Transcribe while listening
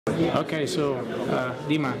Okay, so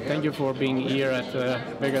Dima, thank you for being here at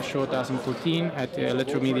Vegas Show 2014 at the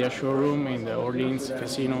Electromedia showroom in the Orleans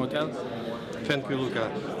Casino Hotel. Thank you, Luca.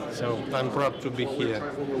 So I'm proud to be here,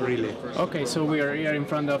 really. okay, so we are here in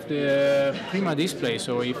front of the Prima display.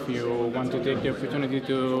 So if you want to take the opportunity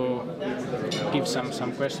to give some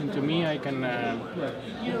question to me, I can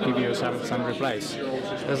give you some replies.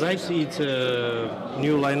 As I see, it's a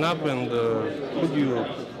new lineup, and could you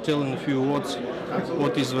tell in a few words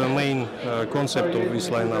what is the main concept of this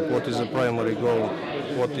lineup? What is the primary goal?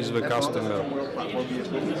 What is the customer?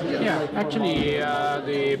 Yeah, actually,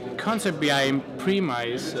 the concept behind Prima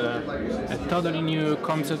is a totally new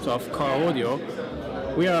concept of car audio.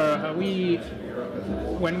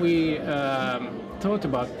 When we thought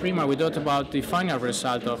about Prima, we thought about the final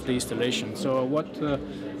result of the installation. So what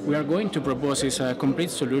we are going to propose is a complete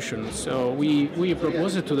solution. So we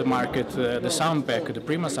propose it to the market the sound pack, the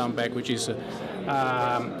Prima sound pack, which is a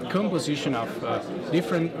composition of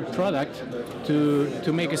different products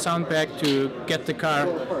to make a sound pack to get the car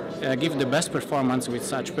give the best performance with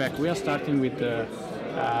such pack. We are starting with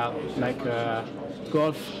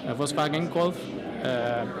Golf, Volkswagen Golf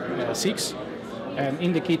 6. And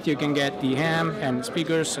in the kit you can get the amp and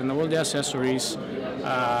speakers and all the accessories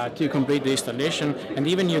to complete the installation, and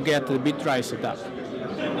even you get the bit drive setup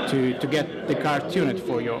to get the car tuned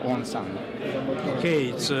for your own sound. Okay,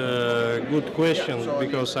 it's a good question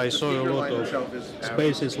because I saw a lot of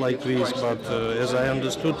spaces like this, but as I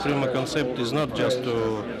understood, Prima concept is not just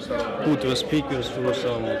to put the speakers through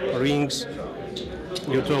some rings.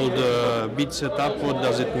 You told bit setup, what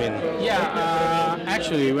does it mean? Yeah,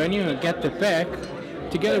 actually, when you get the pack,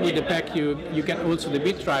 together with the pack you get also the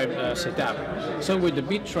bit drive setup. So with the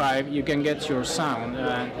bit drive you can get your sound,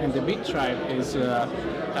 and the bit drive is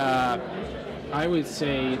I would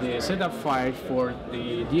say the setup file for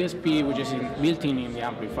the DSP, which is built-in in the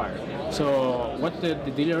amplifier. So what the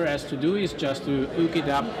dealer has to do is just to hook it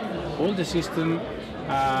up, all the system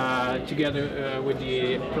together with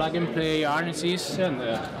the plug-and-play harnesses, and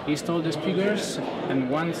install the speakers. And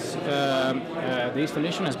once the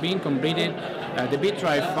installation has been completed, the bit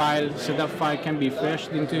drive file, setup file, can be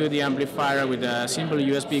flashed into the amplifier with a simple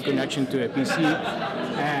USB connection to a PC,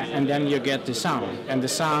 and then you get the sound. And the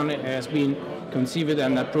sound has been conceived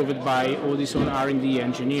and approved by Audison R&D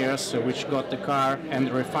engineers, which got the car and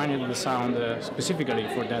refined the sound specifically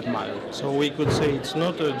for that model. So we could say it's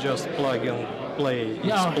not just plug and play,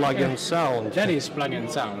 it's plug and sound. That is plug and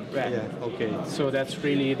sound, right? Yeah, okay. So that's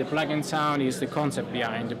really the plug and sound is the concept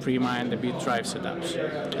behind the Prima and the bit drive setups.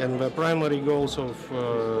 And the primary goals of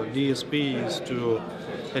DSP is to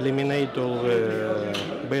eliminate all the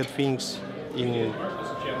bad things in.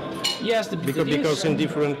 Yes, because in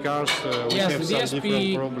different cars we yes, have some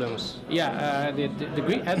different problems. Yeah, the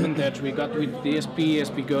great advantage we got with DSP is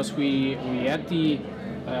because we had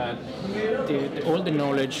all the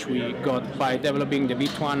knowledge we got by developing the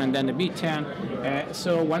Bit1 and then the Bit10.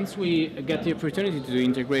 So once we get the opportunity to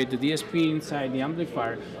integrate the DSP inside the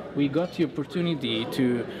amplifier, we got the opportunity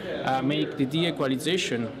to make the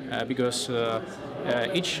de-equalization because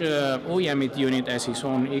each OEM unit has its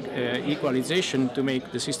own equalization to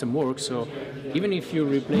make the system work. So even if you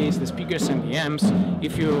replace the speakers and the amps,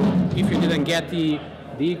 if you didn't get the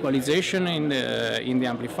equalization in the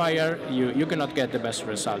amplifier, you cannot get the best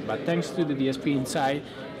result. But thanks to the DSP inside,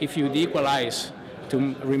 if you de-equalize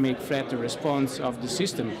to remake flat the response of the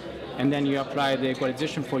system, and then you apply the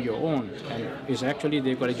equalization for your own, and it's actually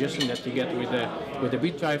the equalization that you get with the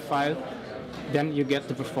bit drive file, then you get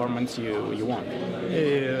the performance you want.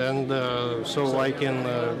 And so I can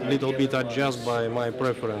little bit adjust by my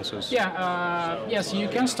preferences. Yeah, yes, you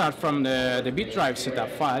can start from the bit drive setup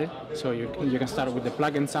file. So you can start with the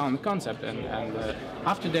plug and sound concept, and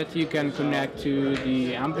after that you can connect to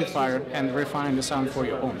the amplifier and refine the sound for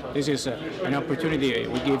your own. This is an opportunity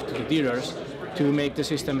we give to the dealers to make the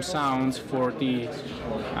system sounds for the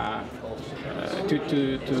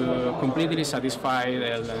to completely satisfy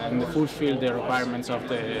and fulfill the requirements of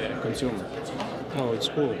the consumer. Oh, it's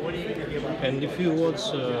cool. And if you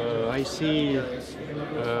watch, I see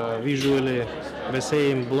visually the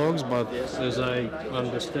same blocks, but as I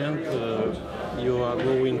understand, you are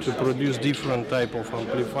going to produce different type of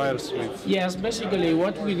amplifiers with... Yes, basically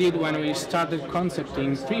what we did when we started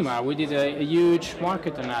concepting Prima, we did a huge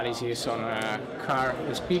market analysis on car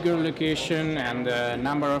speaker location and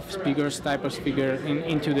number of speakers, type of speaker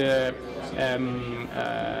into the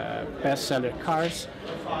bestseller cars.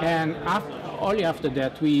 And only after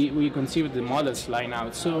that we conceived the models line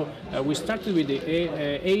out. So we started with the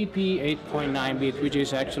AP 8.9 bit, which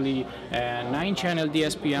is actually a 9-channel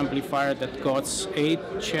DSP amplifier that got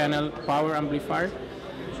 8-channel power amplifier.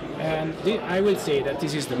 And I will say that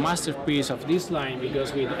this is the masterpiece of this line,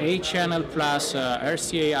 because with 8 channel plus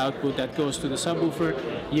RCA output that goes to the subwoofer,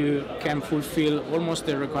 you can fulfill almost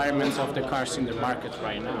the requirements of the cars in the market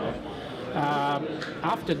right now.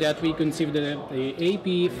 After that, we conceived the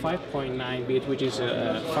AP 5.9 bit, which is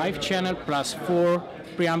a 5 channel plus 4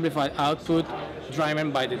 preamplified output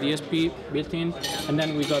driven by the DSP built in, and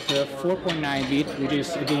then we got the 4.9 bit, which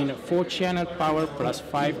is again a 4 channel power plus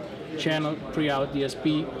 5 channel pre-out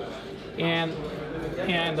DSP,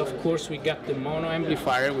 and of course we got the mono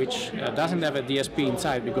amplifier, which doesn't have a DSP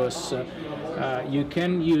inside, because you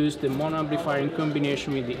can use the mono amplifier in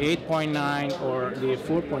combination with the 8.9 or the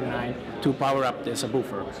 4.9 to power up the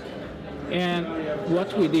subwoofer. And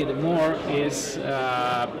what we did more is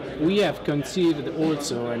we have conceived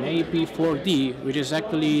also an AP4D, which is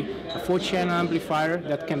actually a 4-channel amplifier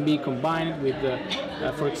that can be combined with,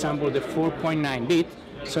 for example, the 4.9 bit.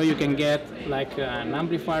 So you can get like an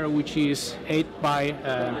amplifier which is 8 by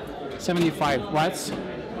 75 watts.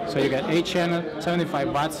 So you get 8 channel, 75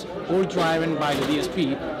 watts, all driven by the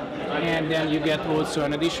DSP. And then you get also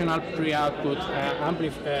an additional pre-output,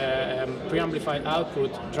 pre-amplified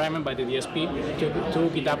output driven by the DSP to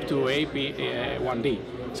hook it up to AP1D.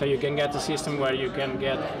 So you can get a system where you can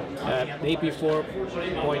get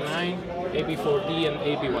AP4.9, AP4D, and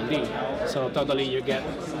AP1D. So totally you get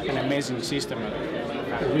an amazing system,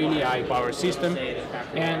 a really high power system,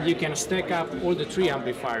 and you can stack up all the 3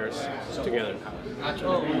 amplifiers together.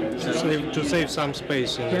 To save some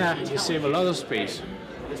space. Yeah, you save a lot of space.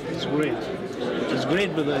 It's great. It's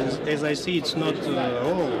great, but as I see, it's not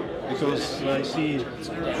all, because I see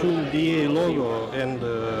full DA logo and...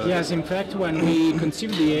 Yes, in fact, when we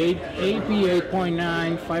conceived the AP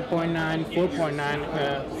 8.9, 5.9,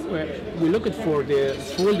 4.9, we looked for the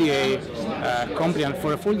full DA compliant,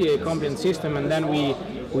 for a full DA compliant system, and then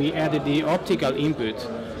we added the optical input.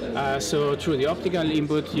 So through the optical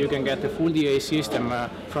input, you can get the full DA system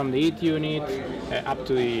from the 8 unit up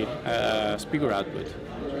to the speaker output.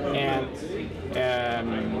 And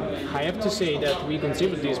I have to say that we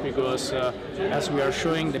considered this because as we are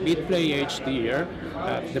showing the BitPlay HD here,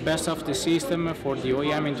 the best of the system for the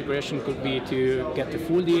OEM integration could be to get the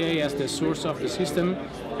full DA as the source of the system,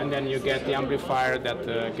 and then you get the amplifier that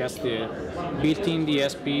gets the built-in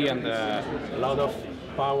DSP and a lot of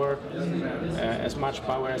power, as much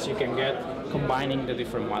power as you can get, combining the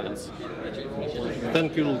different models.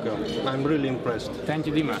 Thank you, Luca. I'm really impressed. Thank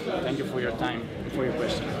you, Dima. Thank you for your time, for your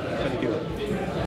question. Thank you.